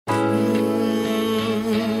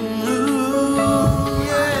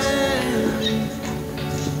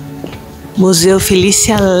Museu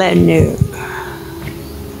Felicia Lerner.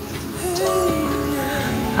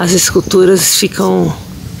 As esculturas ficam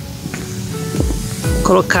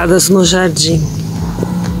colocadas no jardim.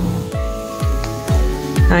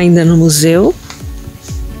 Ainda no museu,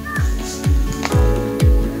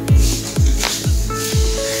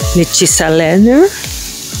 Letícia Lerner,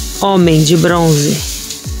 homem de bronze.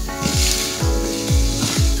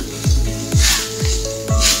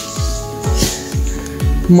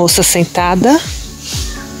 Moça sentada.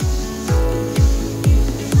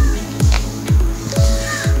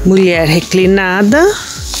 Mulher reclinada.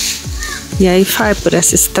 E aí vai por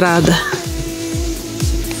essa estrada.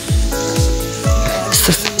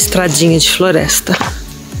 Essa estradinha de floresta.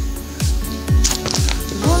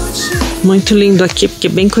 Muito lindo aqui, porque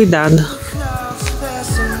bem cuidado.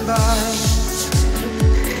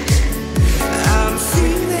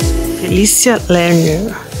 Felicia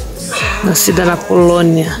Lerner, nascida na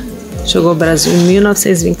Polônia, chegou ao Brasil em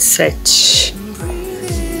 1927.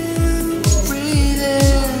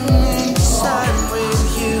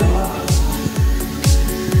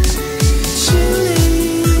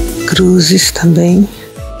 Cruzes também.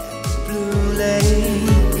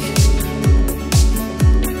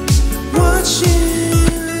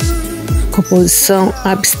 Composição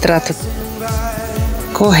abstrata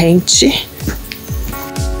corrente.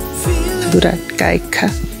 Figura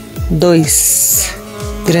arcaica 2.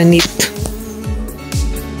 Granito.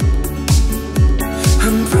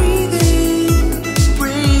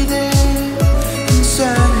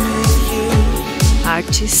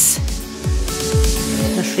 Artes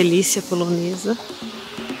da Felicia polonesa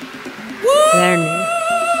Lerner.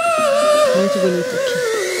 Muito bonito aqui.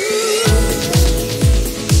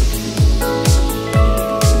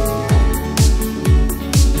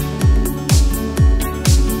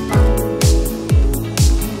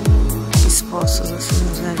 Expostos assim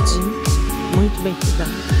no jardim, muito bem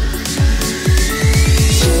cuidado.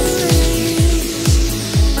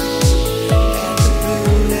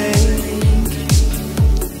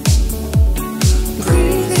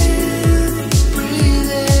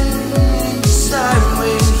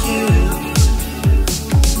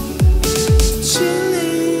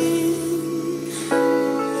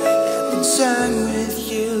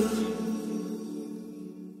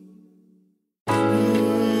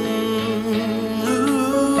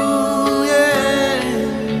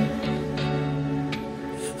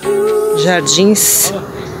 Jardins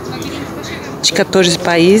de 14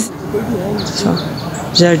 países. Só.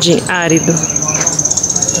 Jardim árido.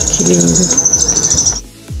 Que lindo.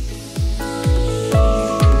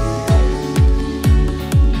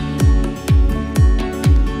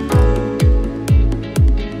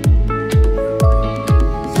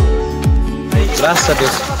 Graças a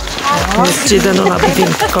Deus. Vestida no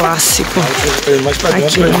labirinto clássico.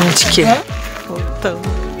 Aqui no Amantikir.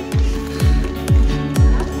 Voltando.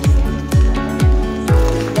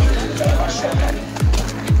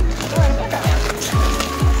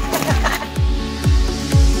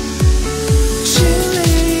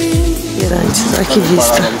 Olha que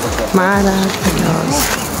vista maravilhosa.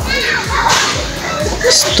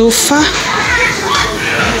 Estufa.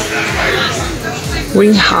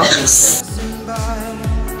 Greenhouse.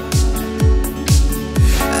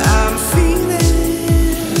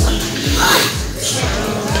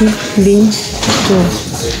 Que lindo.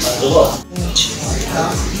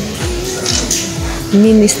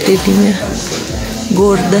 Mini estrelinha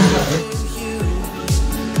gorda.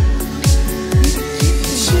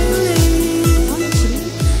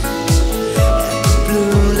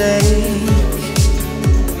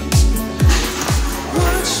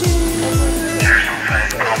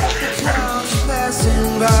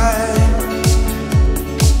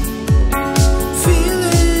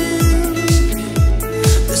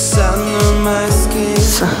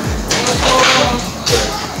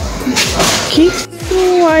 Que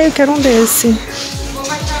uai, eu quero um desse.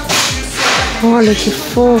 Olha que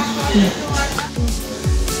fofo.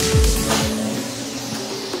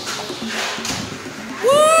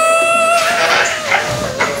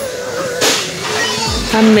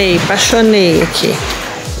 Amei, apaixonei aqui.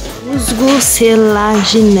 Musgo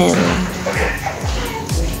selaginela.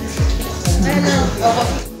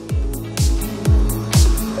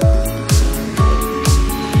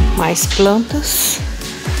 Mais plantas.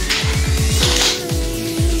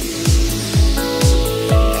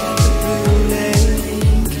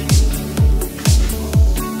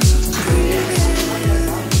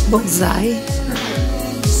 Bonsai.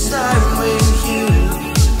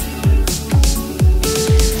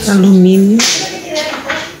 Alumínio.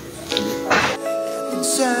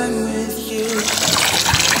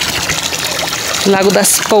 Lago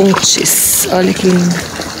das Pontes. Olha que lindo.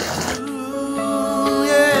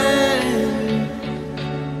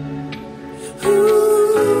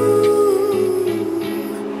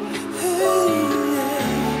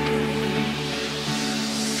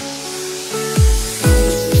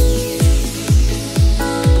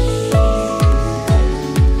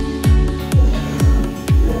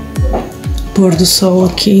 Pôr do sol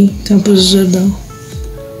aqui em Campos do Jordão.